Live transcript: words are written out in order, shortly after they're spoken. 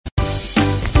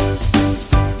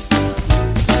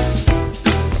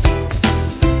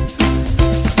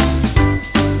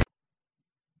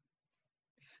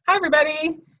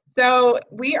everybody. So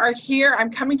we are here.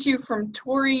 I'm coming to you from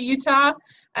Torrey, Utah.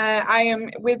 I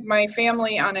am with my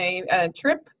family on a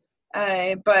trip,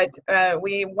 but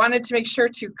we wanted to make sure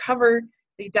to cover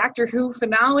the Doctor Who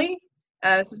finale.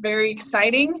 It's very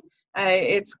exciting.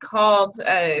 It's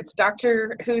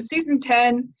Doctor Who season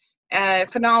 10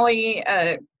 finale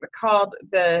called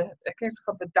I think it's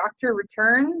called The Doctor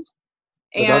Returns.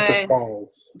 The Doctor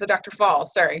Falls. The Doctor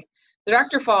Falls, sorry. The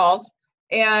Doctor Falls.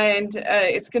 And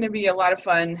it's going to be a lot of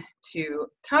fun to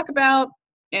talk about.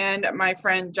 And my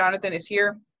friend Jonathan is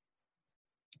here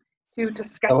to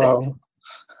discuss Hello.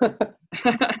 it.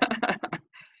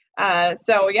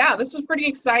 So, yeah, this was pretty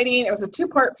exciting. It was a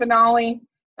two-part finale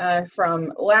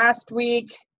from last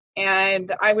week.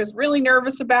 And I was really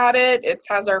nervous about it. It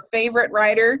has our favorite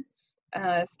writer,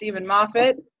 Steven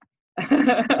Moffat.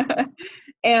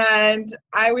 And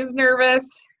I was nervous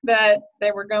that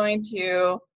they were going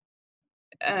to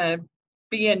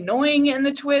be annoying in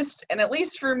the twist, and at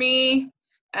least for me,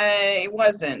 it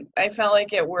wasn't. I felt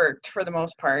like it worked for the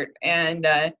most part, and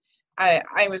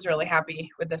I was really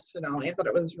happy with this finale. I thought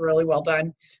it was really well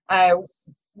done.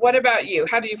 What about you?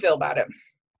 How do you feel about it?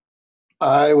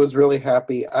 I was really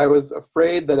happy. I was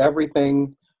afraid that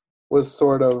everything was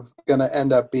sort of going to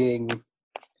end up being,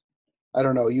 I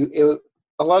don't know,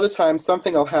 a lot of times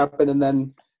something will happen and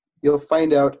then you'll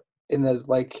find out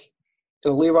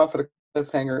it'll leave off at a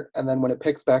cliffhanger, and then when it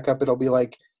picks back up, it'll be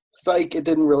like, psych, it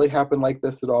didn't really happen like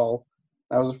this at all.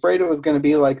 I was afraid it was going to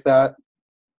be like that,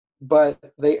 but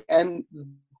they didn't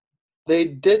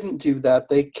do that.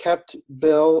 They kept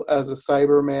Bill as a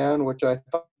Cyberman, which I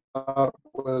thought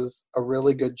was a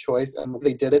really good choice, and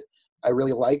they did it. I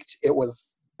really liked. It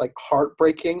was like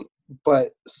heartbreaking,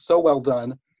 but so well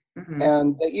done. Mm-hmm.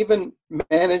 And they even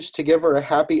managed to give her a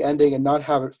happy ending and not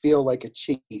have it feel like a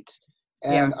cheat.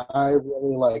 And yeah. I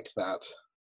really liked that.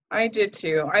 I did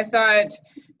too. I thought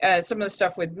some of the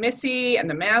stuff with Missy and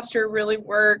the Master really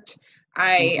worked.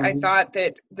 I thought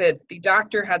that the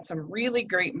Doctor had some really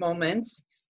great moments.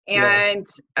 And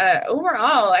yes.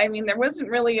 Overall, I mean, there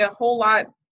wasn't really a whole lot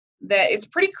it's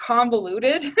pretty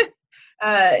convoluted.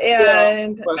 But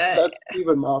that's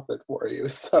Steven Moffat for you.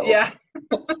 So yeah.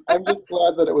 I'm just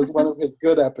glad that it was one of his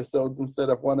good episodes instead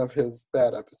of one of his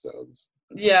bad episodes.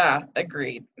 Yeah,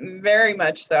 agreed. Very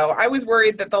much so. I was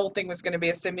worried that the whole thing was going to be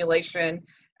a simulation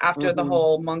after the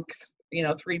whole Monk,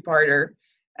 three-parter,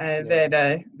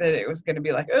 that it was going to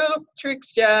be like, oh,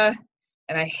 tricks ya,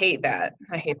 and I hate that.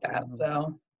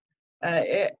 So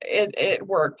it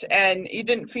worked, and you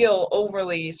didn't feel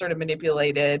overly sort of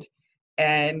manipulated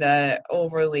and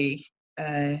overly,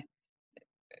 I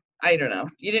don't know.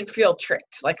 You didn't feel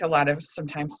tricked like a lot of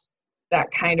sometimes that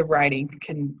kind of writing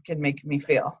can make me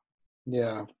feel.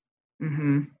 Yeah.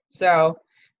 Mm-hmm. So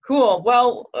cool.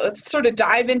 Well, let's sort of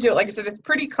dive into it. Like I said, it's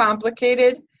pretty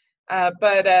complicated,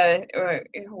 but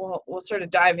we'll sort of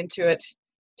dive into it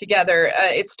together.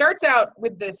 It starts out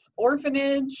with this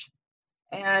orphanage,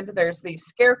 and there's these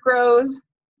scarecrows,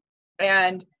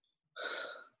 and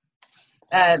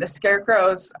the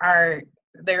scarecrows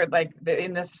they're like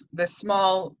in this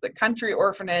small country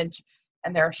orphanage,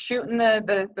 and they're shooting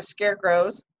the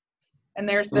scarecrows. And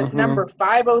there's this number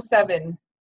 507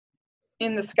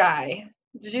 in the sky.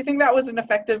 Did you think that was an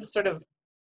effective sort of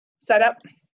setup?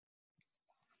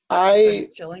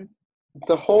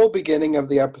 The whole beginning of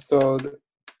the episode,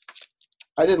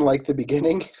 I didn't like the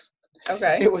beginning.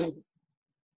 Okay.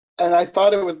 And I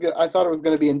thought it was going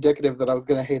to be indicative that I was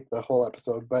going to hate the whole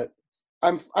episode, but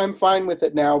I'm fine with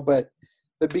it now. But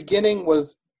the beginning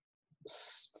was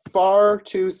far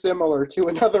too similar to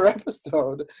another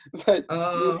episode that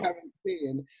you haven't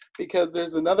seen, because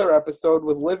there's another episode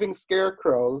with living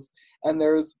scarecrows, and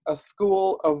there's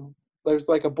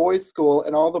like a boys' school,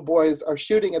 and all the boys are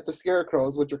shooting at the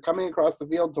scarecrows, which are coming across the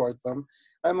field towards them.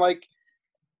 I'm like,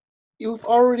 you've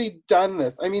already done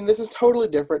this. I mean, this is totally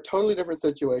different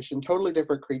situation, totally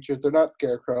different creatures. They're not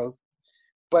scarecrows,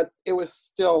 but it was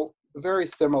still very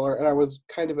similar, and I was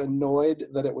kind of annoyed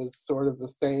that it was sort of the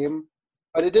same.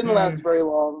 But it didn't last very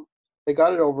long. They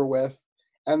got it over with,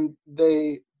 and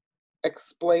they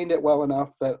explained it well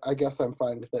enough that I guess I'm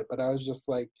fine with it. But I was just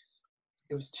like,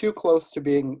 it was too close to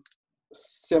being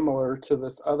similar to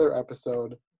this other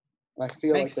episode. And I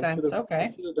feel Makes like they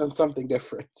sense. should have done something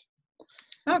different.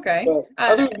 Okay. But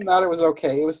other than that, it was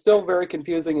okay. It was still very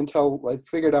confusing until I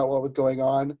figured out what was going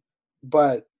on.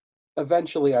 But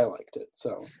eventually I liked it,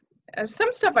 so...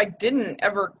 Some stuff I didn't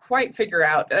ever quite figure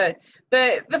out. The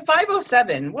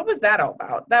 507, what was that all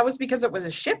about? That was because it was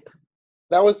a ship?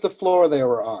 That was the floor they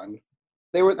were on.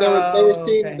 They were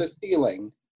seeing the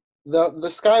ceiling. The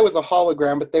sky was a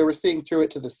hologram, but they were seeing through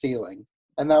it to the ceiling.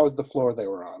 and that was the floor they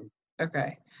were on.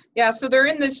 Okay. Yeah, so they're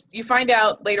in this, you find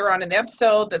out later on in the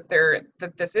episode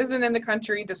that this isn't in the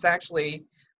country, this is actually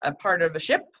a part of a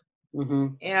ship. Mm-hmm.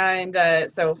 And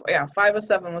so, yeah,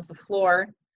 507 was the floor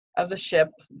of the ship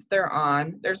they're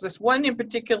on. There's this one in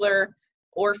particular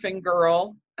orphan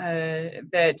girl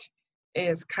that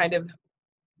is kind of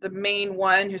the main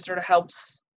one who sort of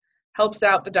helps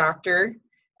out the doctor,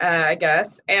 I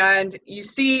guess. And you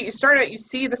see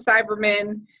the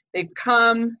Cybermen, they've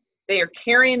come, they are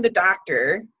carrying the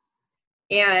doctor.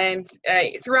 And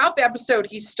throughout the episode,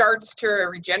 he starts to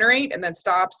regenerate and then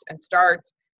stops and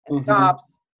starts and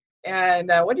stops. And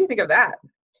what do you think of that?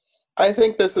 I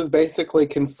think this is basically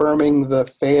confirming the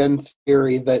fan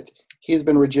theory that he's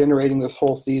been regenerating this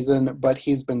whole season, but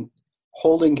he's been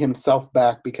holding himself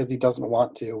back because he doesn't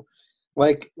want to.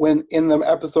 Like when in the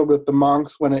episode with the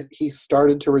monks, when he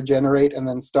started to regenerate and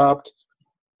then stopped,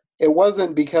 it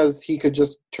wasn't because he could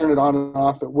just turn it on and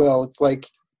off at will. It's like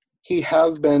he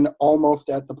has been almost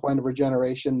at the point of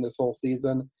regeneration this whole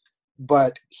season,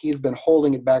 but he's been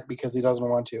holding it back because he doesn't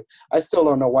want to. I still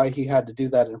don't know why he had to do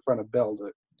that in front of Bill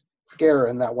to scare her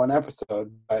in that one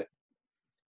episode, but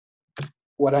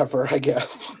whatever, I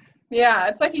guess. Yeah,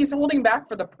 it's like he's holding back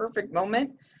for the perfect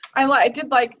moment. I did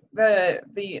like the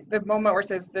moment where it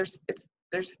says there's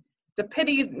a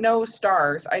pity no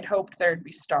stars. I'd hoped there'd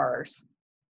be stars.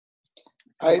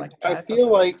 I feel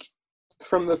like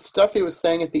from the stuff he was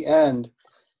saying at the end,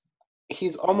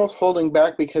 he's almost holding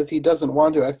back because he doesn't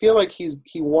want to. I feel like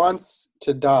he wants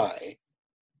to die.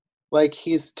 Like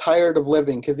he's tired of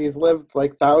living because he's lived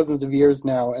like thousands of years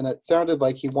now, and it sounded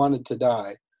like he wanted to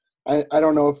die. I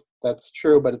don't know if that's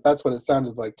true, but that's what it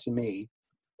sounded like to me.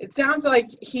 It sounds like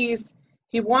he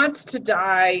wants to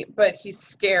die, but he's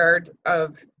scared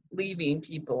of leaving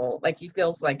people. Like he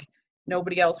feels like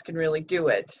nobody else can really do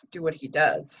what he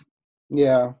does.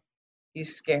 Yeah.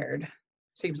 He's scared,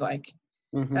 seems like.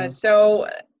 Mm-hmm.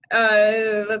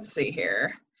 Let's see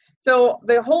here. So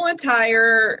the whole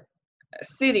entire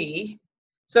city,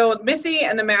 so Missy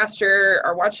and the Master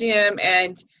are watching him,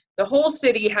 and the whole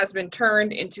city has been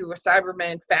turned into a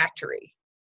Cyberman factory.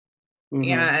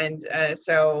 Mm-hmm.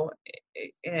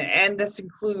 And this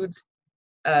includes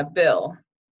Bill.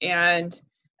 And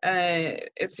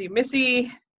let's see,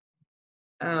 Missy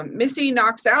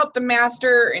knocks out the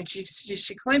Master, and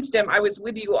she claims to him, "I was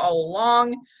with you all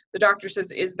along." The doctor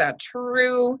says, "Is that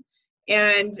true?"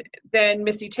 And then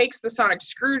Missy takes the sonic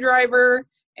screwdriver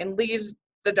and leaves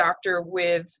the doctor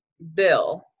with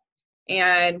Bill.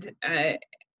 And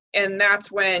that's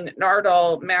when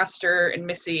Nardole, Master, and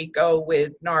Missy go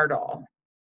with Nardole.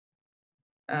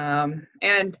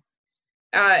 And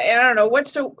I don't know what.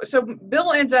 So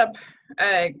Bill ends up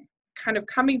kind of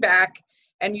coming back,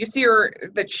 and you see her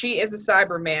that she is a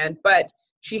Cyberman, but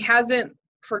she hasn't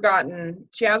forgotten.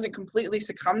 She hasn't completely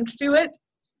succumbed to it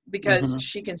because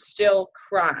she can still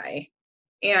cry.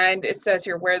 And it says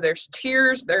here, where there's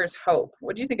tears, there's hope.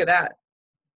 What do you think of that?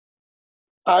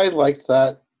 I liked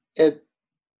that.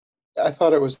 I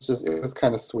thought it was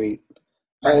kind of sweet.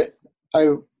 Right.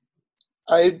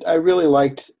 I really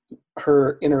liked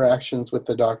her interactions with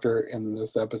the doctor in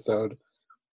this episode.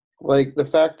 Like the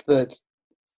fact that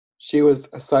she was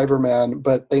a Cyberman,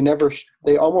 but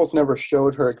they almost never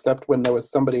showed her except when there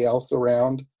was somebody else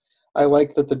around. I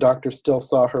like that the doctor still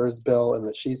saw her as Bill and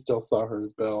that she still saw her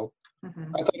as Bill.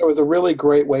 Mm-hmm. I thought it was a really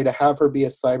great way to have her be a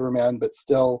Cyberman, but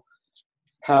still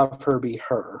have her be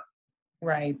her.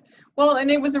 Right. Well, and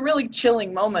it was a really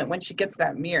chilling moment when she gets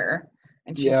that mirror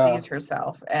and she sees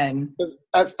herself. And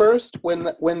at first,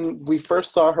 when we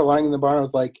first saw her lying in the barn, I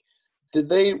was like, did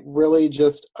they really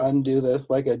just undo this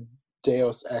like a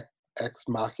Deus Ex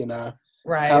Machina?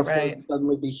 Right, have her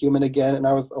suddenly be human again? And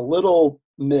I was a little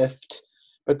miffed.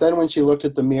 But then when she looked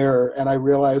at the mirror and I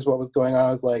realized what was going on,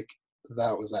 I was like,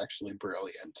 that was actually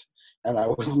brilliant. And I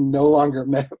was no longer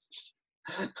miffed.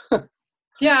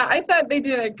 Yeah, I thought they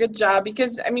did a good job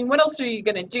because, I mean, what else are you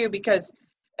going to do? Because,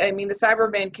 I mean, the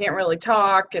Cybermen can't really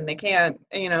talk and they can't,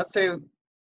 so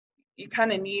you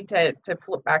kind of need to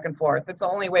flip back and forth. It's the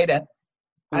only way to,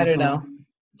 I don't know,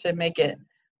 to make it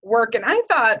work. And I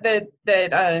thought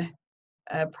that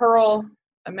Pearl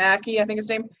Mackie, I think his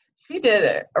name, she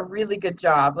did a really good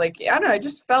job. Like, I don't know, I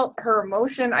just felt her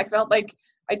emotion. I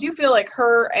do feel like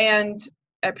her and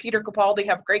Peter Capaldi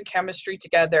have great chemistry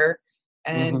together.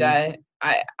 And I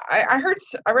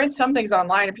read some things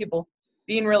online of people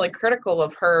being really critical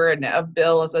of her and of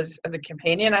Bill as a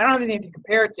companion. I don't have anything to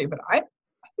compare it to, but I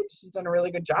think she's done a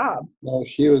really good job. No,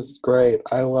 she was great.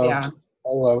 I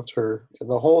loved her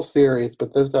the whole series,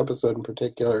 but this episode in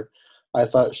particular, I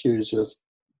thought she was just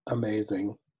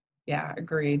amazing. Yeah,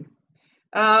 agreed.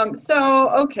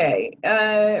 Okay.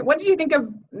 What did you think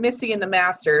of Missy and the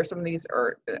Master? Some of these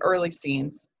early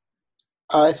scenes.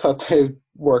 I thought they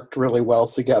worked really well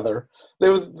together. They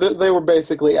were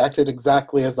basically acted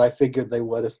exactly as I figured they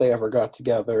would if they ever got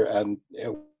together, and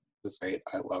it was great.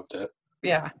 I loved it.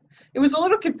 Yeah, it was a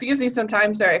little confusing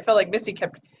sometimes. There, I felt like Missy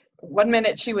kept. One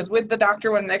minute she was with the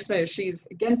doctor, one next minute she's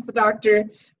against the doctor.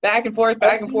 Back and forth, I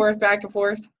back and think forth, back and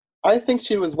forth. I think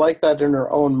she was like that in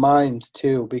her own mind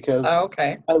too, Oh, because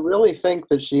okay. I really think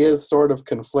that she is sort of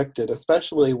conflicted,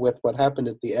 especially with what happened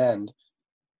at the end.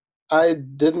 I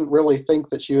didn't really think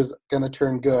that she was going to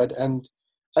turn good, and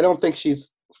I don't think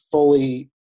she's fully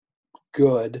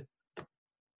good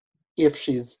if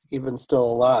she's even still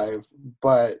alive,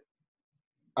 but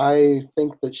I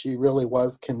think that she really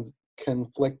was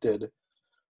conflicted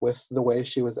with the way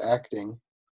she was acting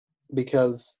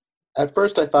because at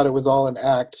first I thought it was all an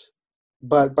act,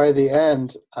 but by the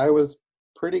end I was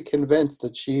pretty convinced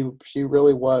that she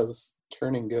really was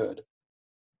turning good.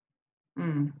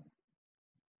 Mm.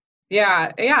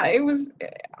 Yeah, yeah. It was.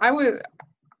 I was.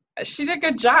 She did a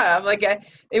good job. Like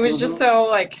it was just Hmm. so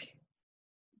like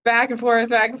back and forth,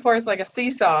 like a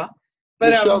seesaw. But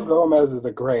Michelle Gomez is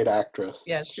a great actress.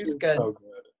 yeah, she's She's good. so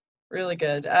good. Really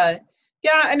good.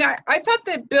 Yeah, and I thought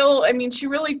that Bill, I mean, she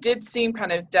really did seem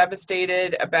kind of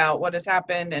devastated about what has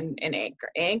happened and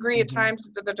angry at Hmm. times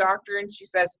to the doctor. And she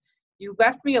says, "You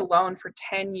left me alone for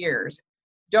 10 years.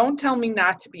 Don't tell me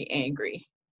not to be angry."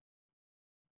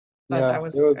 Thought Yeah, that it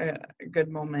was was. a good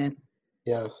moment,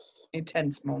 Yes.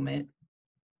 intense moment.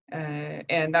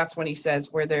 And that's when he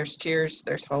says, "Where there's tears,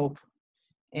 there's hope."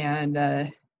 And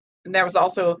there was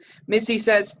also, Missy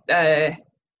says,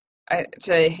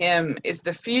 to him, "Is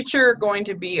the future going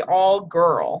to be all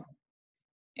girl?"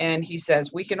 And he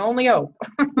says, "We can only hope."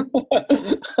 I I like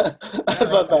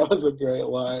thought that. that was a great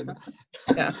line.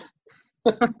 Yeah.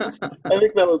 I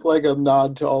think that was like a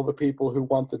nod to all the people who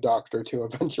want the doctor to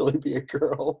eventually be a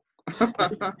girl. I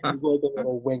think it was like a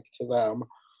little wink to them.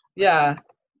 Yeah,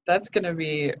 that's gonna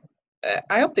be.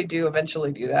 I hope they do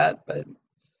eventually do that, but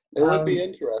It would be um,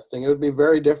 interesting. It would be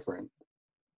very different.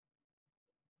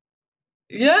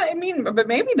 yeah, I mean, but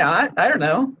maybe not. I don't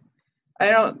know. I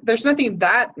don't. There's nothing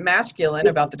that masculine It,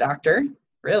 about the doctor,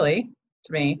 really,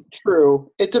 to me.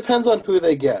 true. It depends on who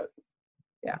they get.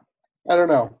 Yeah, I don't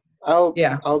know. I'll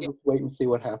yeah. I'll just wait and see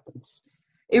what happens.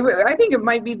 I think it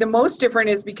might be the most different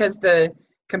is because the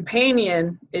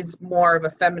companion is more of a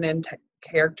feminine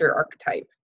character archetype.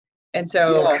 And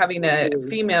so Yeah, having I a agree.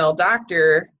 female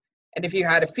doctor, and if you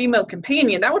had a female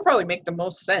companion, that would probably make the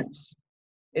most sense,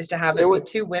 is to have It it be would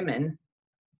two women.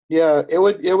 yeah, it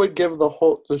would give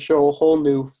the show a whole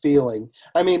new feeling.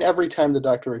 I mean, every time the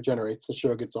Doctor regenerates, the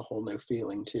show gets a whole new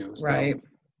feeling too. So Right.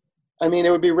 I mean,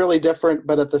 it would be really different,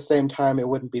 but at the same time, it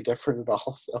wouldn't be different at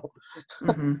all. So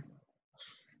Hmm.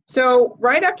 So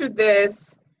right after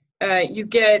this, you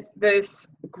get this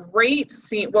great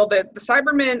scene. Well, the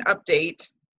Cybermen update,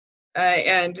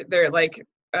 and they're like,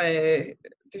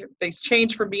 they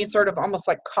change from being sort of almost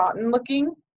like cotton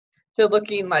looking to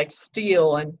looking like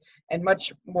steel and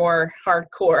much more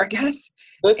hardcore, I guess.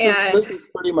 this is And this is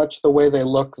pretty much the way they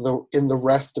look in the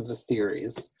rest of the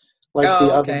series, like the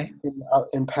oh, other okay.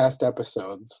 in past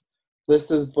episodes.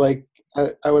 This is like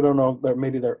I don't know if they're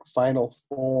maybe their final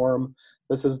form.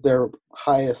 This is their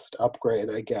highest upgrade,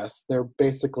 I guess. They're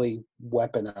basically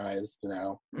weaponized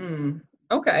now. Mm,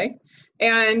 okay.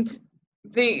 And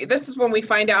this is when we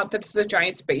find out that this is a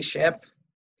giant spaceship.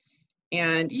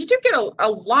 And you do get a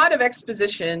lot of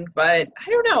exposition, but I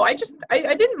don't know. I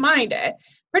didn't mind it.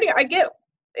 I get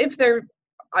if they're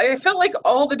I felt like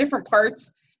all the different parts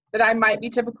that I might be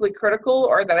typically critical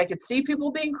or that I could see people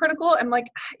being critical, I'm like,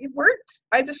 it worked.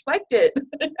 I just liked it.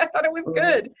 I thought it was Mhm.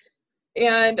 good.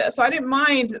 And so I didn't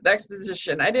mind the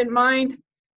exposition. I didn't mind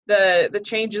the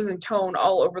changes in tone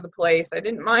all over the place. I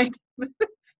didn't mind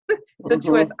the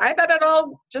twist. Mhm. I thought it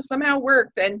all just somehow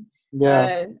worked. And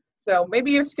Yeah, uh, so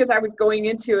maybe it's because I was going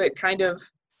into it kind of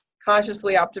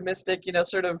cautiously optimistic,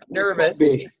 sort of it could nervous.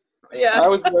 be. Yeah, I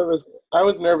was nervous. I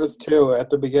was nervous too at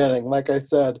the beginning. Like I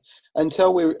said,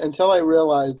 until I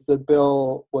realized that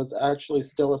Bill was actually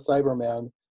still a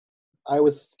Cyberman, I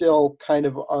was still kind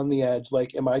of on the edge.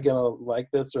 Like, am I gonna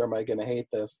like this or am I gonna hate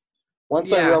this?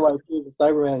 Once I yeah, realized she was a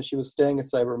Cyberman and she was staying a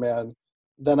Cyberman,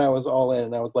 then I was all in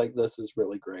and I was like, this is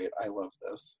really great. I love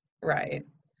this. right.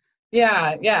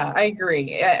 Yeah, yeah, I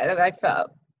agree. I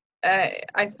felt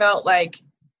like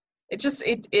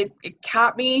it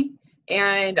caught me,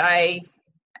 and I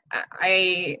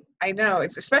know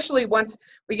it's especially once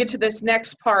we get to this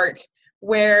next part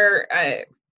where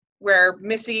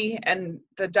Missy and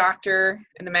the doctor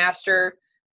and the master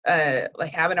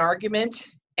like have an argument,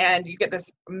 and you get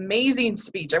this amazing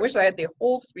speech. I wish I had the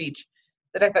whole speech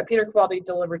that I thought Peter Capaldi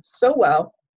delivered so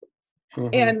well.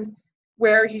 And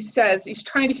where he says he's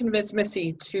trying to convince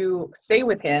Missy to stay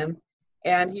with him,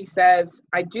 and he says,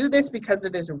 "I do this because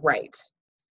it is right,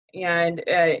 and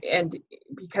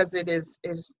because it is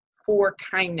for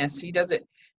kindness. He does it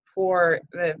for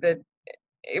the."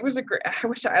 It was a great. I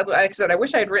wish I, like I said, I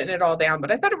wish I had written it all down,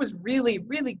 but I thought it was really,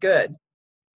 really good.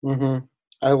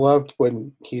 I loved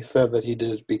when he said that he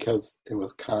did it because it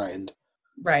was kind.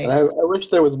 Right. And I wish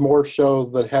there was more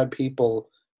shows that had people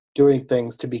doing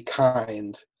things to be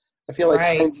kind. I feel like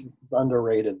kindness is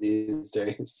underrated these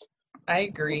days. I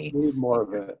agree. We need more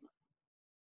of it.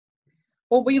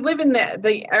 Well, we live in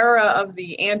the era of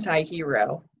the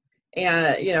anti-hero,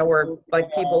 and where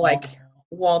like people like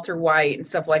Walter White and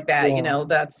stuff like that.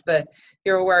 That's the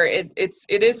hero where it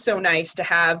is so nice to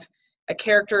have a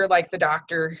character like the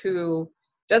Doctor who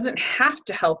doesn't have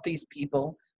to help these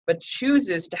people but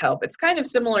chooses to help. It's kind of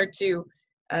similar to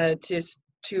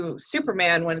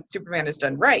Superman when Superman is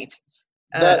done right.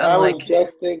 I was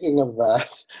just thinking of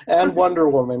that, and Wonder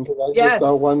Woman, because I just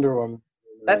saw Wonder Woman.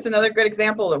 That's another good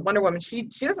example of Wonder Woman. She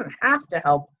doesn't have to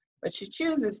help, but she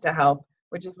chooses to help,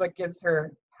 which is what gives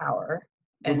her power,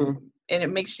 and it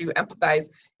makes you empathize.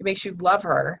 It makes you love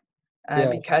her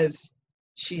because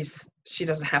she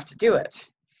doesn't have to do it.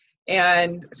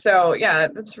 And so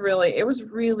it was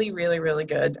really, really, really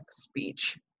good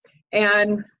speech.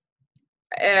 And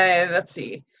let's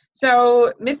see.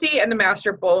 So Missy and the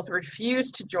Master both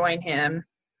refuse to join him,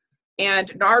 and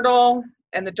Nardole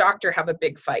and the Doctor have a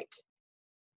big fight.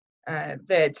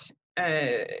 That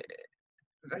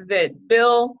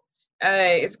Bill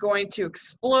is going to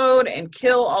explode and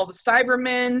kill all the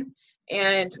Cybermen,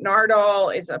 and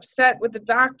Nardole is upset with the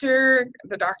Doctor.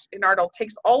 Nardole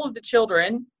takes all of the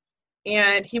children,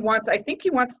 and I think he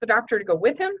wants the Doctor to go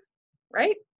with him,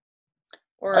 right?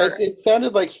 It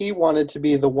sounded like he wanted to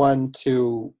be the one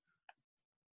to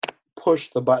push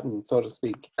the button, so to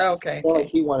speak. Okay. Like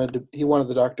he wanted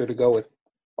the Doctor to go with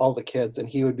all the kids, and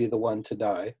he would be the one to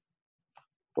die.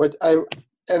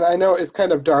 I know it's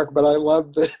kind of dark, but I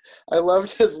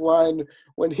loved his line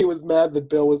when he was mad that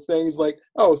Bill was saying, he's like,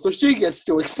 "Oh, so she gets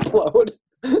to explode."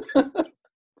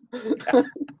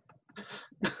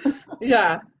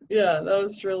 Yeah, that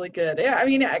was really good. Yeah, I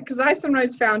mean, because I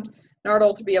sometimes found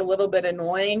Nardole to be a little bit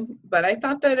annoying, but I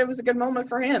thought that it was a good moment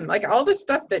for him. Like all the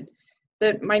stuff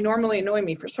that might normally annoy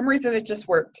me, for some reason it just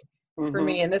worked for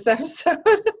me in this episode.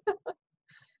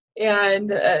 And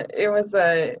it was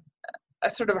a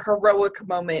sort of heroic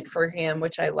moment for him,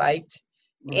 which I liked.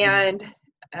 And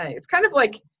it's kind of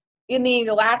like in the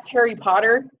last Harry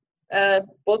Potter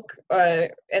book,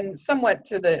 and somewhat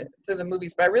to the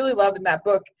movies, but I really loved in that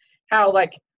book how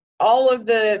like all of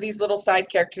these little side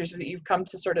characters that you've come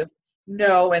to sort of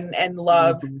know and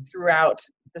love throughout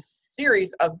the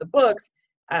series of the books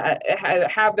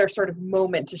have their sort of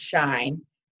moment to shine.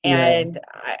 And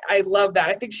I love that.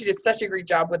 I think she did such a great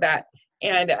job with that.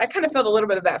 And I kind of felt a little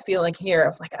bit of that feeling here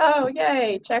of like, oh,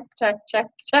 yay, check, check, check,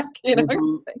 check,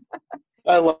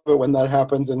 I love it when that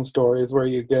happens in stories where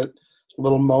you get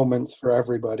little moments for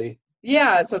everybody.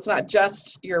 Yeah, so it's not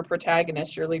just your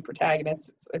protagonist, your lead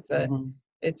protagonist. It's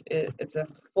a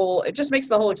full, it just makes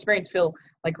the whole experience feel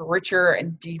like richer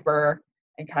and deeper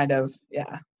and kind of,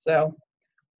 So,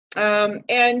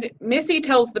 and Missy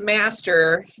tells the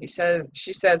Master, she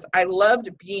says, "I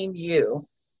loved being you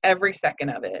every second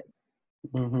of it."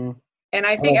 And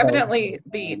I think evidently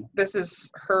this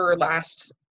is her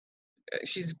last,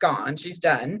 she's gone, she's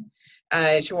done.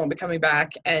 She won't be coming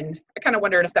back. And I kind of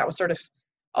wondered if that was sort of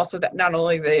also that not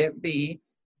only the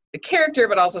character,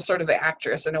 but also sort of the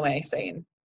actress in a way saying,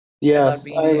 yes,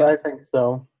 I think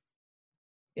so.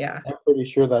 Yeah. I'm pretty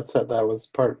sure that was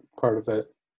part of it.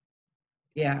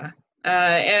 Yeah.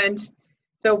 And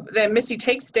so then Missy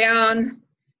takes down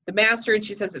the Master and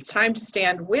she says it's time to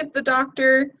stand with the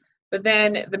Doctor. But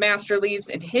then the Master leaves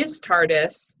in his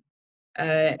TARDIS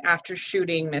after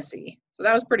shooting Missy. So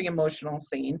that was a pretty emotional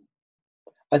scene.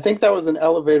 I think that was an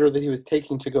elevator that he was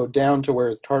taking to go down to where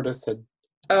his TARDIS had.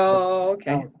 Oh,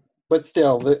 okay. But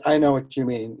still, I know what you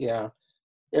mean. Yeah,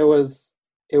 it was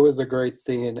a great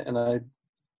scene, and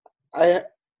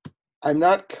I'm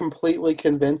not completely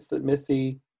convinced that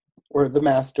Missy or the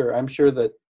Master. I'm sure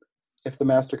that if the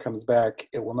Master comes back,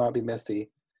 it will not be Missy.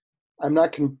 I'm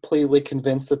not completely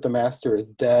convinced that the Master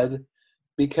is dead,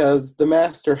 because the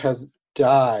Master has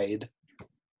died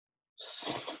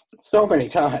so many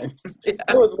times. Yeah.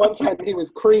 There was one time he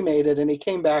was cremated and he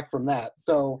came back from that.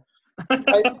 So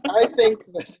I think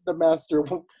that the Master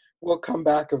will come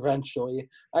back eventually.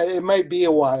 It might be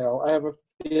a while. I have a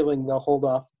feeling they'll hold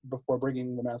off before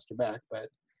bringing the master back. But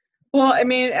well, I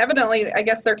mean, evidently, I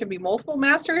guess there can be multiple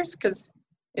masters, because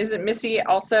isn't Missy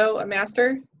also a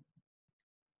master?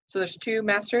 So there's 2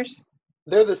 masters?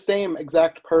 they're the same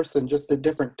exact person, just at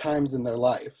different times in their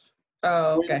life.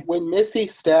 Oh, okay. When Missy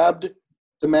stabbed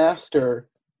the master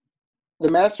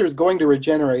is going to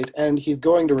regenerate, and he's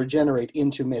going to regenerate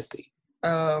into Missy.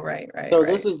 Oh, right. So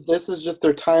right. this is just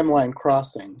their timeline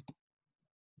crossing.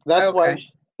 That's Okay.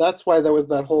 why there was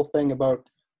that whole thing about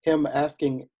him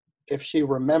asking if she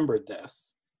remembered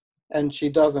this, and she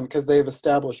doesn't, because they've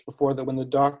established before that when the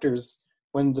doctors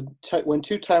when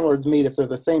 2 Time Lords meet, if they're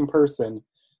the same person,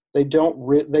 they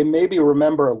don't they maybe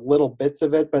remember little bits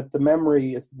of it, but the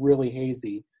memory is really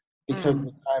hazy because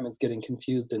the time is getting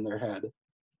confused in their head.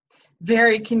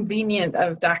 Very convenient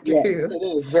of Doctor Yes, Who. it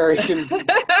is very convenient.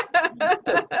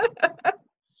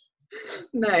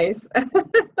 Nice.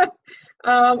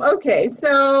 Okay,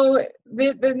 so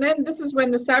then this is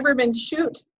when the Cybermen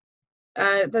shoot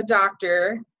the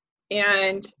Doctor,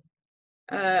 and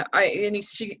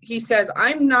he says,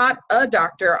 "I'm not a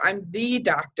doctor. I'm the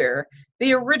Doctor,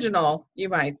 the original, you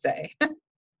might say."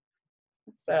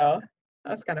 So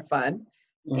that's kind of fun.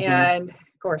 Mm-hmm. And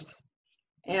of course,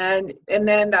 and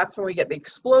then that's when we get the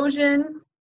explosion,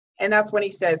 and that's when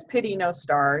he says, "Pity no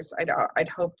stars. I'd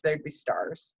hoped there'd be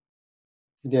stars."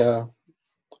 Yeah,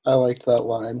 I liked that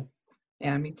line.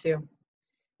 Yeah, me too.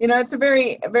 You know, it's a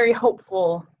very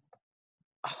hopeful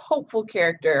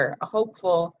character, a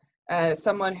hopeful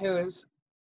someone who's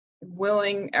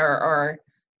willing or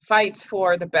fights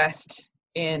for the best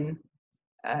in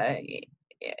a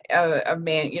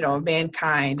man, of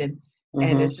mankind, and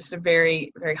it's just a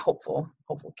very hopeful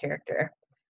character.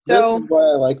 So this is why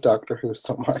I like Doctor Who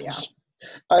so much. Yeah.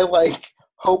 I like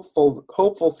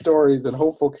hopeful stories and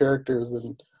hopeful characters,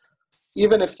 and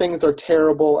even if things are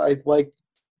terrible, I'd like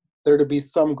there to be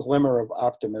some glimmer of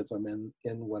optimism in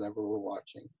whatever we're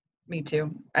watching. Me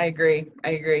too. I agree.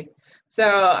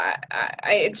 So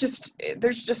it's just,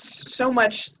 there's just so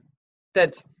much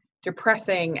that's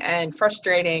depressing and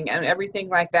frustrating and everything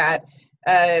like that,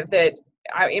 that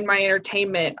in my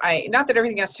entertainment, not that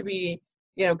everything has to be,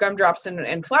 gumdrops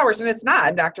and flowers, and it's not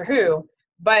in Doctor Who,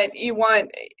 but you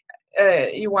want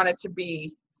it to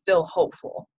be still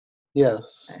hopeful.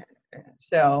 Yes.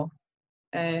 So,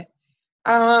 and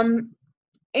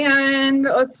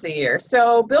let's see here.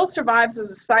 So Bill survives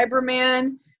as a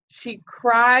Cyberman. She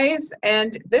cries,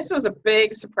 and this was a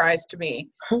big surprise to me.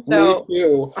 So, me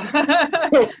too.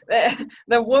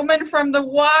 the woman from the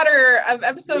water of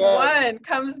episode 1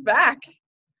 comes back.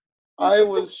 I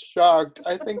was shocked.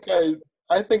 I think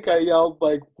I yelled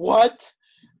like, "What?"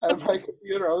 at my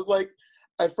computer. I was like,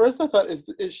 at first I thought,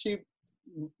 is she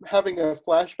having a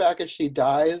flashback as she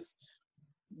dies?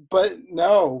 But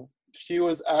no, she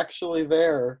was actually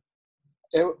there.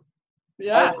 I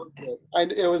loved it.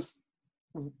 It was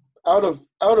out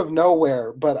of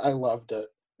nowhere, but I loved it.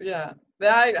 Yeah,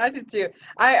 I did too.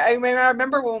 I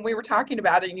remember when we were talking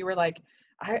about it, and you were like,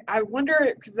 I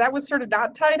wonder, because that was sort of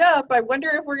not tied up. I wonder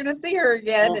if we're gonna see her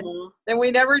again, and then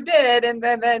we never did. And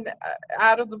then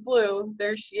out of the blue,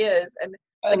 there she is. And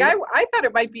like I thought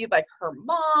it might be like her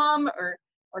mom or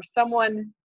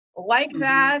someone like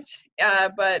that,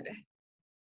 but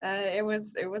it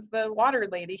was the water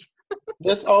lady.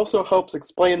 This also helps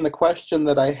explain the question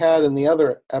that I had in the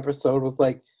other episode, was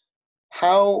like,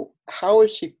 how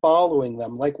is she following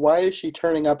them? Like, why is she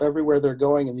turning up everywhere they're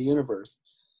going in the universe?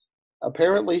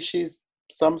 Apparently she's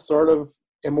some sort of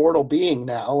immortal being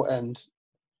now, and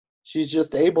she's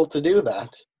just able to do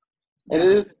that. And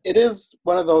it is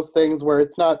one of those things where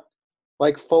it's not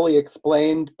like fully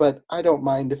explained, but I don't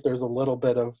mind if there's a little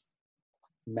bit of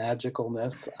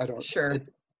magicalness. Sure.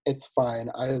 It's fine.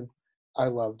 I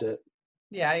loved it.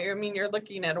 Yeah, I mean, you're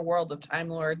looking at a world of Time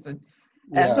Lords, and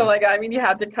so, like, I mean, you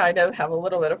have to kind of have a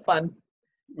little bit of fun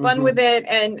with it,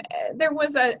 and there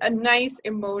was a nice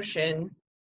emotion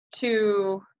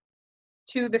to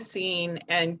the scene,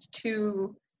 and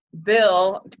to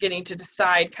Bill getting to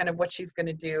decide kind of what she's going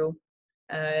to do,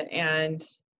 and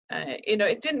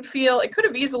it didn't feel, it could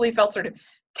have easily felt sort of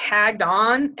tagged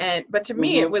on, but to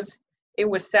me it was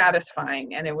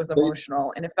satisfying, and it was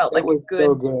emotional, and it felt like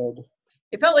so good.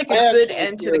 It felt like a good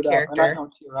end to the character. And I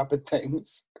don't tear up at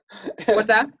things. What's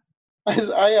that?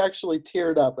 I actually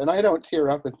teared up, and I don't tear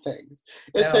up at things.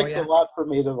 It takes a lot for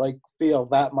me to like feel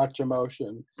that much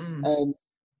emotion, and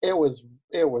it was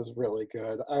really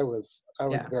good. I was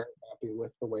very happy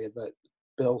with the way that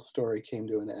Bill's story came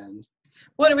to an end.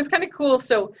 Well, it was kind of cool.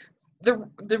 So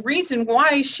the reason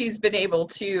why she's been able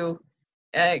to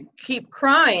keep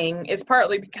crying is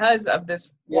partly because of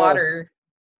this water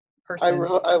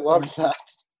person. I love that.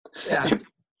 Yeah,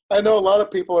 I know a lot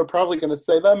of people are probably going to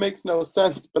say that makes no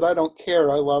sense, but I don't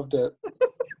care. I loved it.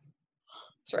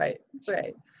 that's right. That's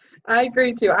right. I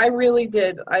agree too. I really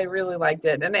did. I really liked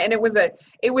it, and it was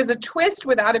a twist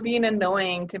without it being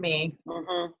annoying to me.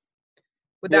 Hmm.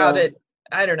 Without Yeah. it,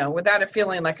 I don't know, without it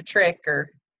feeling like a trick or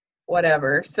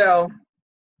whatever. So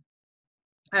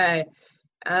I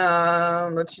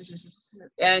and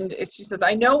she says,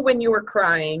 I know when you were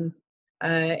crying,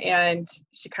 and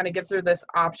she kind of gives her this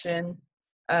option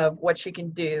of what she can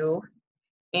do,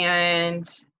 and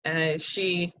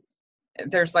she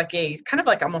there's like a kind of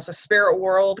like almost a spirit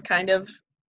world kind of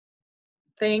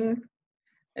thing,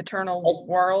 I, eternal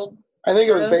world, I think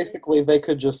it sort was of. basically they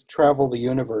could just travel the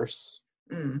universe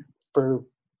Mm. for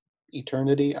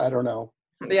eternity. I don't know.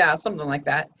 Yeah, something like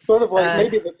that. Sort of like Uh,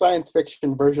 maybe the science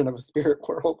fiction version of a spirit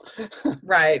world.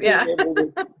 right, Being yeah. able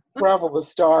to travel the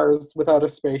stars without a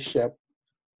spaceship.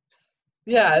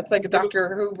 Yeah, it's like a It was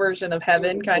Doctor Who version of it was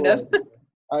heaven, a kind cool of. idea.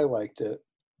 I liked it.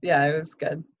 Yeah, it was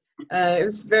good. It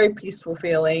was very peaceful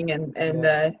feeling, and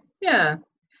Yeah. yeah.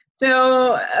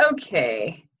 So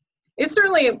okay, it's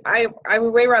certainly I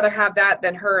would way rather have that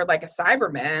than her like a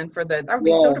Cyberman for that would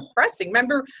be so Yeah. depressing.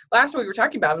 Remember last week we were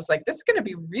talking about, I was like, this is going to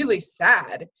be really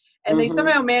sad, and they Hmm.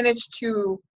 somehow managed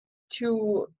to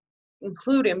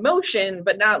include emotion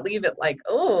but not leave it like,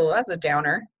 oh, that's a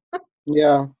downer.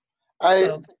 Yeah. I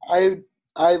So I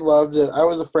I loved it. I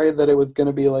was afraid that it was going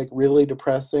to be like really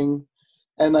depressing,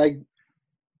 and I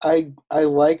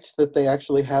liked that they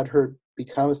actually had her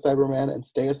become a Cyberman and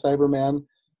stay a Cyberman,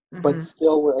 but hmm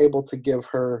still were able to give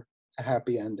her a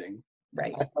happy ending.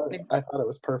 right. I thought it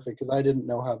was perfect because I didn't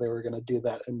know how they were going to do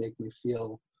that and make me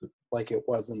feel like it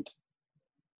wasn't,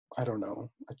 I don't know,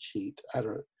 a cheat. I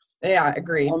don't. Yeah,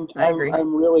 agreed. I'm I I'm agree.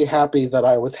 I'm really happy that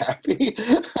I was happy.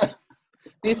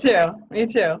 Me too. Me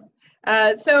too.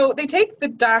 So they take the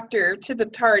doctor to the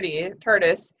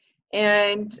TARDIS,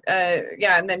 and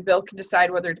yeah, and then Bill can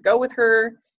decide whether to go with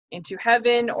her into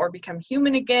heaven or become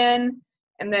human again.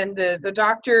 And then the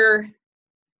doctor,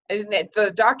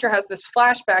 the doctor has this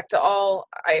flashback to all.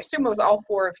 I assume it was all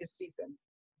four of his seasons.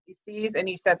 He sees and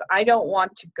he says, "I don't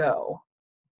want to go."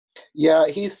 Yeah,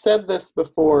 he said this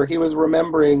before. He was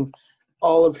remembering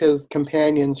all of his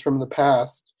companions from the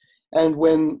past, and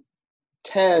when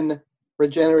 10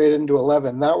 regenerated into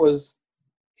 11, that was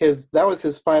his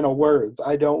final words.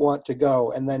 I don't want to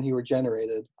go, and then he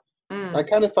regenerated. I Mm,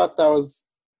 kind of thought that was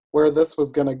where this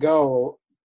was going to go,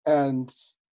 and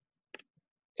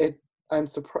it. I'm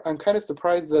kind of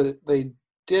surprised that they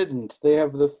didn't. They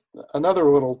have this another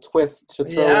little twist to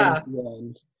throw in yeah. at the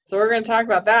end. So we're going to talk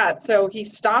about that. So he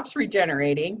stops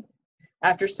regenerating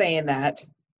after saying that,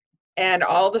 and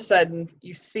all of a sudden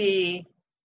you see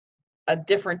a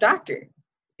different doctor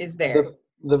is there,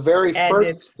 The very and first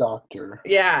it's Doctor.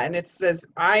 yeah, and it says,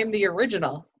 I'm Hmm. the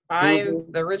original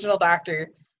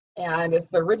doctor, and it's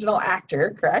the original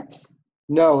actor, correct?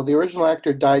 No, the original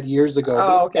actor died years ago.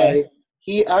 Oh, This okay. guy,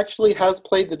 he actually has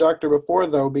played the Doctor before,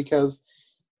 though, because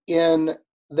in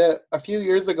a few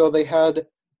years ago they had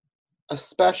a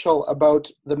special about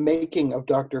the making of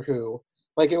Doctor Who.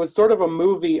 Like it was sort of a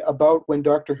movie about when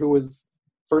Doctor Who was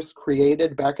first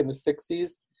created back in the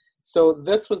 60s. So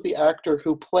this was the actor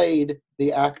who played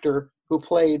Doctor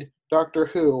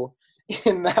Who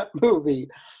in that movie.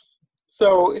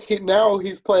 So now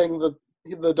he's playing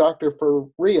the Doctor for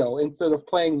real instead of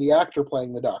playing the actor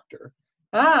playing the Doctor.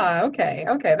 Ah, okay,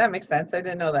 okay, that makes sense. I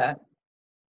didn't know that.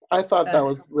 I thought Uh, that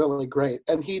was really great,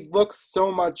 and he looks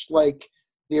so much like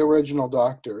the original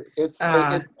Doctor. ah, It's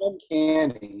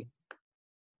uncanny.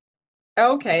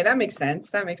 okay, that makes sense.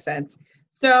 That makes sense.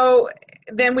 So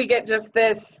then we get just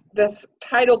this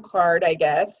title card, I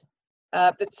guess,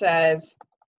 that the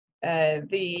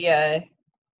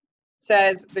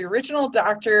says the original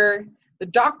Doctor, the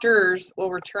Doctors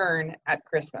will return at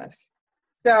Christmas.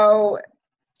 So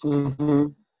Hmm.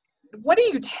 what do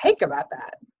you take about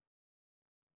that?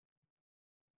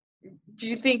 Do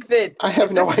you think that I have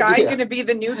is no this guy going idea. to be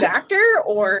the new Doctor,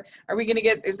 or are we going to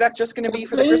get? Is that just going to be If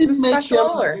for the they Christmas make him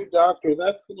special, the or new Doctor,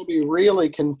 that's going to be really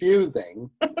confusing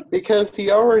because he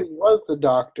already was the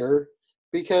Doctor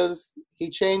because he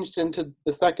changed into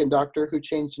the second Doctor, who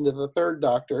changed into the third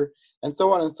Doctor, and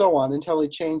so on until he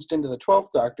changed into the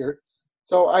 12th Doctor.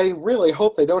 So I really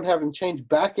hope they don't have him change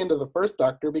back into the first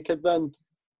Doctor because then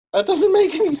that doesn't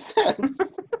make any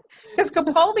sense. because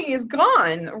Capaldi is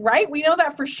gone, right? We know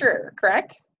that for sure,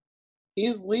 correct?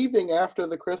 He's leaving after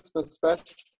the Christmas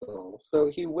special, so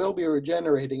he will be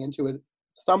regenerating into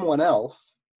someone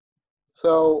else.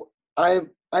 So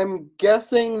I'm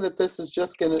guessing that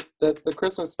the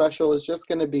Christmas special is just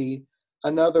gonna be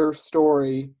another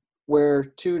story where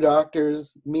two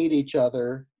doctors meet each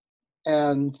other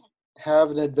and have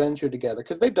an adventure together,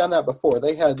 because they've done that before.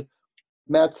 They had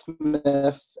Matt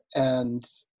Smith and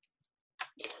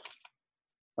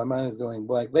my mind is going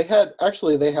blank. They had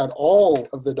all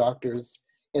of the doctors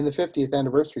in the 50th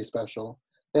anniversary special.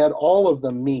 They had all of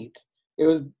them meet. It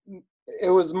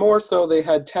was more so they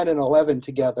had 10 and 11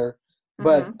 together,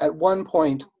 but at one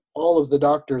point all of the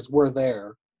doctors were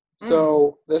there.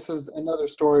 So this is another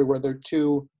story where their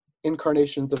two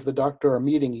incarnations of the Doctor are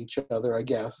meeting each other, I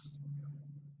guess.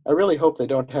 I really hope they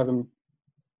don't have him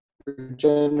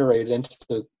regenerate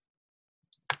into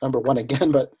number one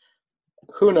again, but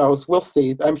who knows? We'll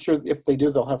see. I'm sure if they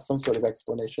do, they'll have some sort of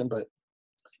explanation, but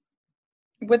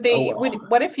Would they, oh well.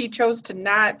 what if he chose to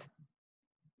not,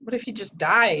 what if he just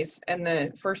dies and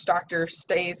the first Doctor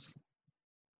stays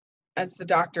as the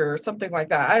Doctor or something like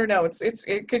that? I don't know.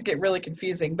 It could get really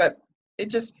confusing, but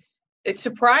it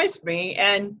surprised me,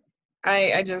 and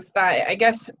I just thought, I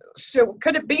guess, so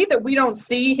could it be that we don't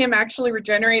see him actually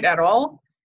regenerate at all?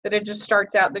 That it just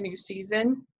starts out the new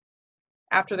season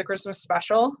after the Christmas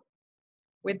special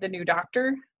with the new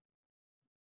Doctor?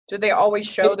 Do they always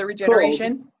show the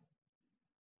regeneration?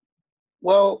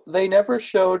 Well, they never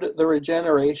showed the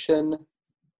regeneration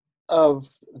of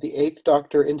the 8th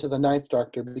Doctor into the 9th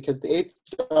Doctor, because the 8th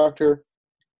Doctor,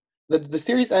 the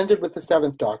series ended with the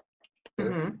 7th Doctor,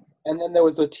 and then there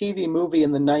was a TV movie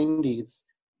in the 90s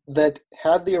that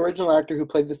had the original actor who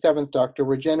played the 7th Doctor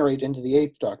regenerate into the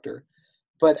 8th Doctor.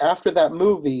 But after that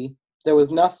movie, there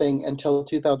was nothing until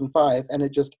 2005, and it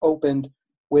just opened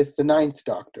with the 9th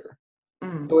Doctor.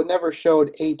 So it never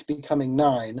showed 8 becoming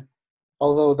 9,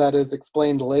 although that is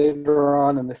explained later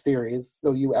on in the series,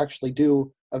 so you actually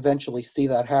do eventually see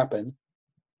that happen.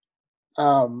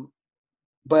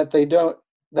 But they don't,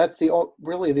 that's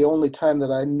really the only time that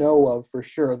I know of for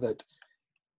sure that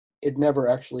it never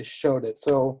actually showed it.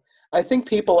 So I think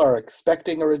people are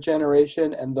expecting a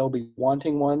regeneration and they'll be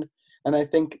wanting one. And I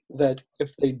think that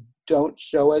if they don't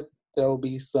show it, there'll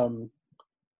be some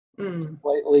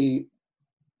slightly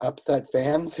upset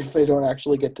fans if they don't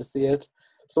actually get to see it.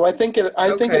 So I think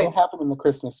it'll happen in the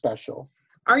Christmas special.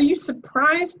 Are you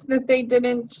surprised that they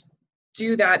didn't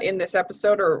do that in this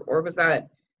episode, or was that,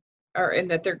 or in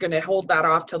that they're going to hold that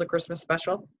off till the Christmas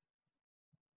special?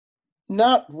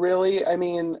 Not really. I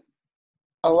mean,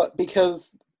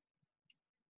 because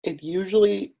it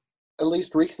usually, at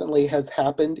least recently, has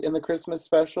happened in the Christmas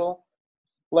special.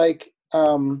 Like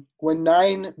when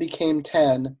 9 became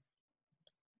 10.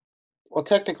 Well,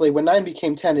 technically, when 9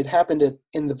 became 10, it happened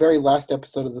in the very last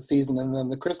episode of the season, and then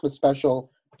the Christmas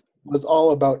special was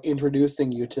all about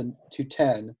introducing you to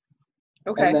 10.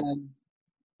 Okay. And then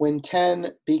when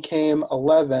 10 became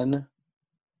 11,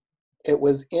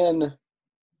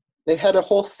 they had a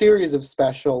whole series of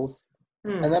specials,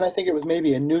 and then I think it was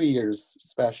maybe a New Year's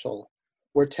special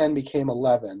where 10 became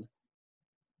 11.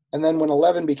 And then when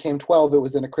 11 became 12, it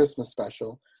was in a Christmas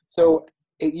special. So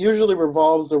it usually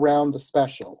revolves around the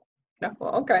special. Oh,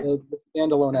 well, okay. The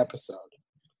standalone episode.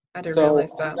 I didn't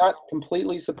realize that. I'm not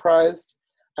completely surprised.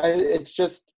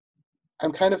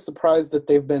 I'm kind of surprised that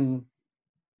they've been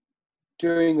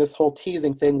doing this whole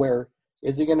teasing thing where,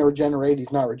 is he going to regenerate?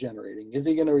 He's not regenerating. Is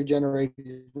he going to regenerate?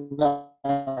 He's not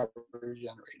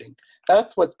regenerating.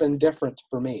 That's what's been different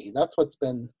for me. That's what's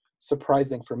been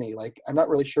surprising for me. Like, I'm not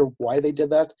really sure why they did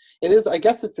that. I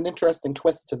guess it's an interesting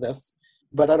twist to this,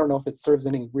 but I don't know if it serves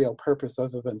any real purpose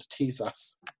other than to tease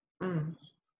us.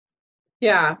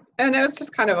 Yeah, and it was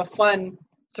just kind of a fun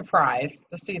surprise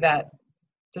to see that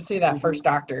first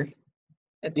Doctor.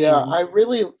 Yeah, I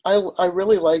really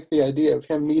like the idea of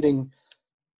him meeting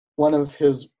one of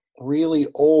his really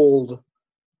old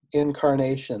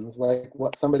incarnations, like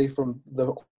somebody from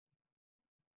the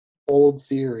old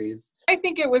series. I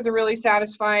think it was a really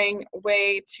satisfying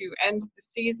way to end the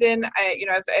season.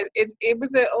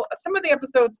 Some of the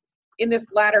episodes in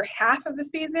this latter half of the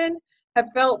season have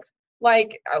felt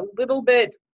like a little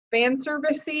bit fan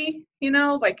servicey,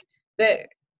 like that.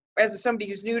 As somebody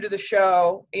who's new to the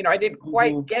show, I didn't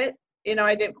quite get,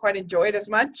 I didn't quite enjoy it as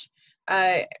much.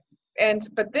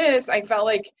 But this, I felt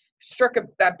like struck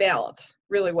that balance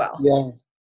really well.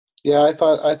 Yeah. I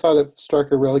thought it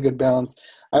struck a really good balance.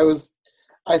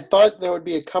 I thought there would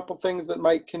be a couple things that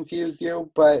might confuse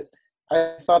you, but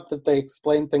I thought that they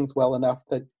explained things well enough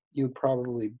that you'd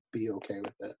probably be okay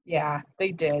with it. Yeah,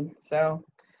 they did. So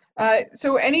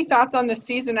any thoughts on the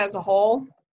season as a whole?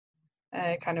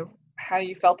 Kind of how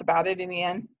you felt about it in the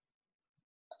end?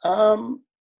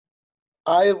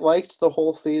 I liked the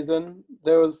whole season.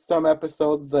 There was some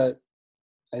episodes that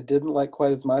I didn't like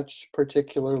quite as much,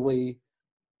 particularly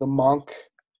the Monk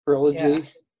trilogy.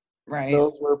 Right.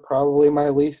 Those were probably my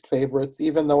least favorites,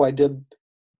 even though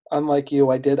unlike you,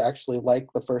 I did actually like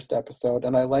the first episode,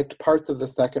 and I liked parts of the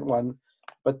second one,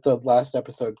 but the last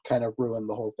episode kind of ruined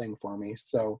the whole thing for me.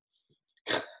 So,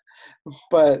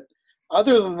 but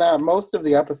other than that, most of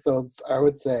the episodes, I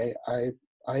would say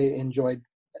I enjoyed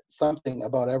something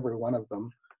about every one of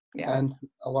them. Yeah. And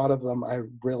a lot of them I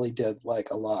really did like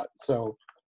a lot. So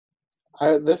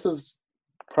this is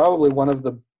probably one of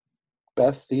the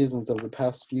best seasons of the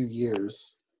past few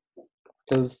years.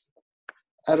 Because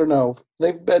I don't know,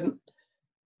 they've been.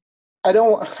 I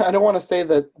don't want to say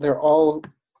that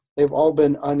they've all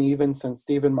been uneven since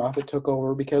Stephen Moffat took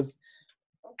over, because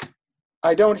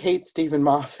I don't hate Stephen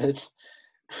Moffat,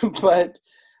 but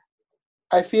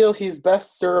I feel he's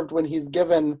best served when he's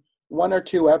given one or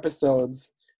two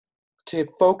episodes to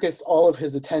focus all of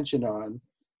his attention on.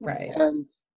 Right. And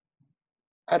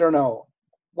I don't know,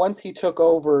 once he took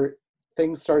over,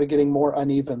 things started getting more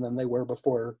uneven than they were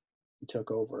before he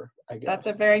took over, I guess. That's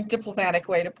a very diplomatic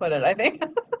way to put it, I think.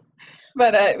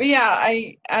 But yeah,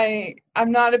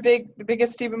 I'm not the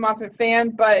biggest Stephen Moffat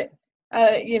fan, but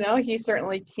he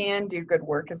certainly can do good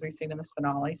work, as we've seen in this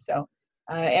finale. So,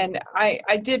 and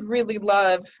I did really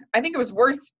love. I think it was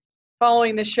worth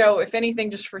following the show, if anything,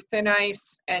 just for Thin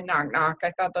Ice and Knock Knock.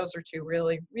 I thought those were two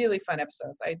really, really fun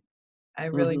episodes. I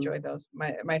really enjoyed those.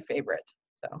 My favorite.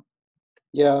 So.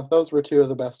 Yeah, those were two of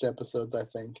the best episodes, I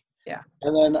think. Yeah.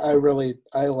 And then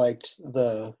I liked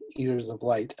the Eaters of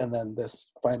Light, and then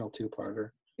this final two-parter.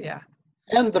 Yeah.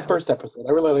 And the first episode.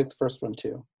 I really liked the first one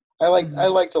too. I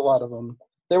liked a lot of them.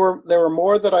 There were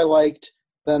more that I liked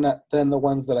than the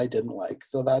ones that I didn't like.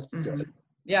 So that's good.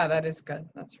 Yeah, that is good.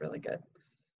 That's really good.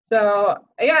 So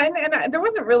yeah, and there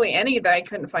wasn't really any that I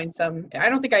couldn't find some. I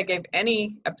don't think I gave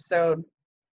any episode.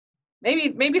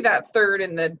 Maybe that third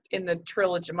in the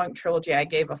trilogy, Monk trilogy, I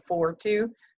gave a 4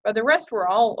 to, but the rest were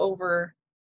all over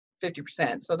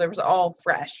 50%. So there was all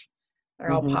fresh.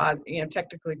 They're all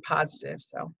technically positive.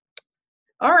 So,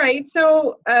 all right.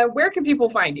 So where can people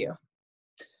find you?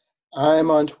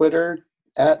 I'm on Twitter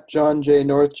at John J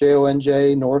North,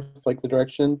 JONJ North, like the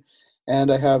direction,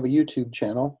 and I have a YouTube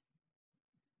channel.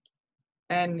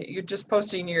 And you're just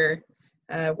posting your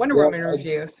Wonder Woman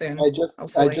review soon. I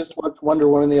just watched Wonder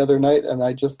Woman the other night, and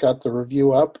I just got the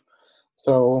review up.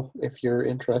 So if you're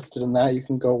interested in that, you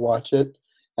can go watch it.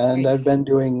 And Nice.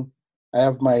 I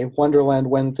have my Wonderland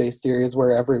Wednesday series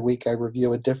where every week I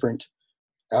review a different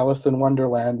Alice in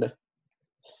Wonderland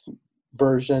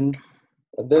version.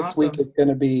 This week is going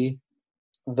to be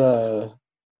the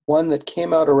one that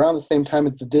came out around the same time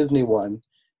as the Disney one.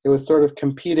 It was sort of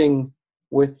competing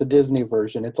with the Disney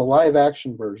version. It's a live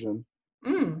action version.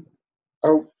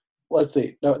 Or let's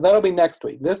see. No, that'll be next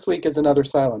week. This week is another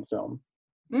silent film.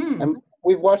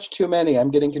 We've watched too many.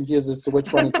 I'm getting confused as to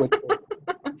which one is which one.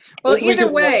 Well,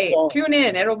 either way, tune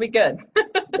in. It'll be good.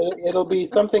 It'll be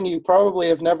something you probably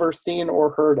have never seen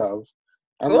or heard of,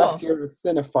 unless you're a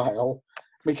cinephile,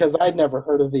 because I'd never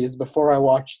heard of these before I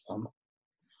watched them.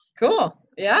 Cool.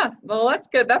 Yeah. Well, that's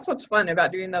good. That's what's fun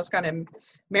about doing those kind of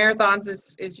marathons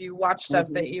is you watch stuff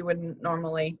that you wouldn't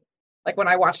normally, like when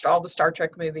I watched all the Star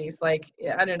Trek movies, like,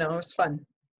 I don't know, it was fun.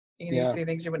 You see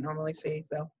things you wouldn't normally see.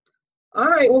 So, all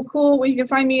right. Well, cool. Well, you can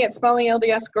find me at Spelling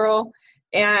LDS Girl.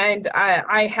 And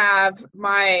I have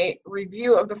my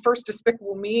review of the first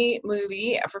Despicable Me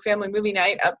movie for Family Movie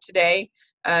Night up today.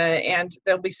 And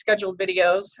there'll be scheduled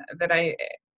videos that I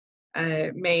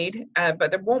made.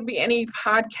 But there won't be any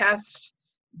podcasts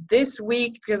this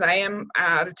week because I am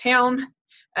out of town,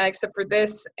 except for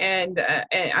this. And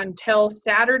until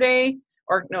Saturday,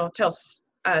 until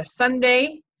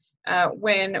Sunday,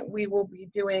 when we will be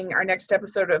doing our next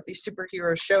episode of the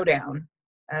Superhero Showdown.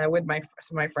 With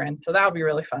some of my friends. So that'll be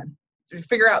really fun to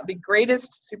figure out the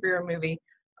greatest superhero movie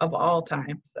of all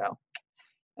time. So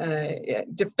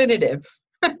definitive.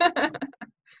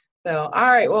 So, all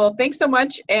right. Well, thanks so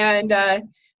much. And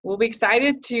we'll be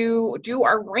excited to do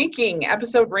our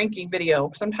episode ranking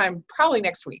video sometime probably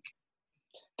next week.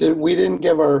 We didn't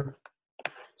give our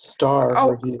star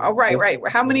review. Oh, right.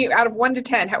 How many out of 1 to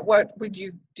 10? What would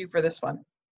you do for this one?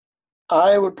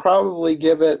 I would probably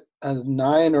give it a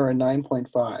 9 or a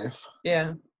 9.5.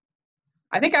 Yeah.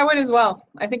 I think I would as well.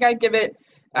 I think I'd give it,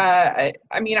 I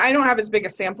don't have as big a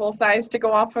sample size to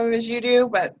go off of as you do,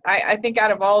 but I think out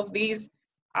of all of these,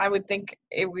 I would think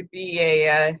it would be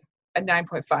a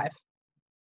 9.5.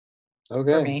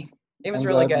 Okay. For me. It was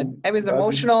really good. It was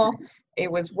emotional.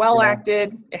 It was well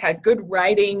acted. It had good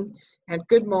writing, had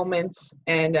good moments,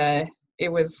 and it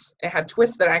had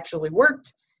twists that actually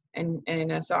worked. And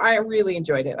so I really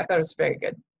enjoyed it. I thought it was very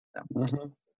good.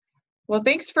 So. Well,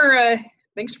 thanks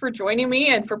for joining me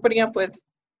and for putting up with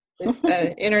this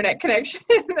internet connection.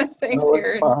 This thing's No,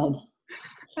 it's here.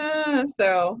 fine.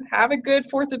 So have a good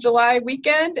 4th of July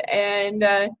weekend, and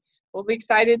we'll be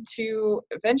excited to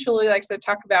eventually, like I said,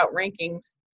 talk about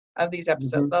rankings of these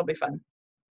episodes. That'll be fun.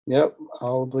 Yep,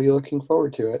 I'll be looking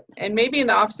forward to it. And maybe in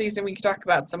the off season we can talk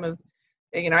about some of,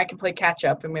 I can play catch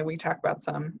up, and maybe we can talk about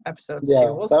some episodes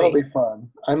too. We'll that'll see. be fun.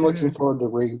 I'm looking forward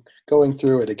to going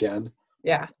through it again.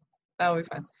 Yeah, that'll be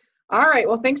fun. All right.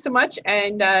 Well, thanks so much,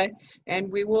 and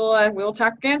we will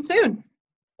talk again soon.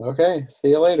 Okay. See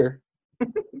you later.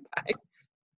 Bye.